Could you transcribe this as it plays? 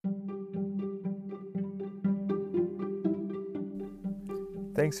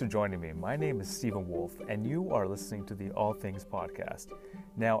Thanks for joining me. My name is Stephen Wolf, and you are listening to the All Things Podcast.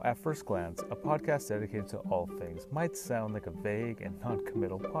 Now, at first glance, a podcast dedicated to all things might sound like a vague and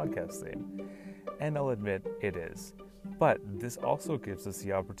non-committal podcast name, and I'll admit it is. But this also gives us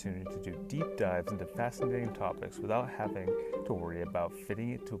the opportunity to do deep dives into fascinating topics without having to worry about fitting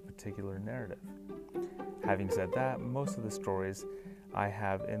it to a particular narrative. Having said that, most of the stories I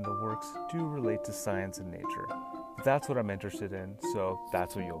have in the works do relate to science and nature. That's what I'm interested in, so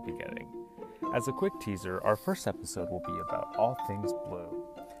that's what you'll be getting. As a quick teaser, our first episode will be about all things blue,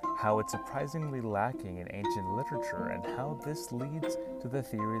 how it's surprisingly lacking in ancient literature, and how this leads to the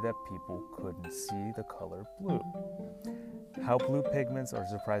theory that people couldn't see the color blue. How blue pigments are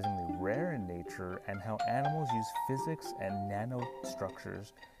surprisingly rare in nature, and how animals use physics and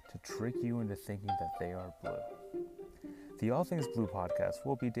nanostructures to trick you into thinking that they are blue. The All Things Blue podcast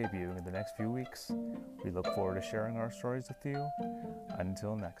will be debuting in the next few weeks. We look forward to sharing our stories with you.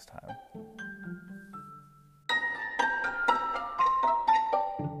 Until next time.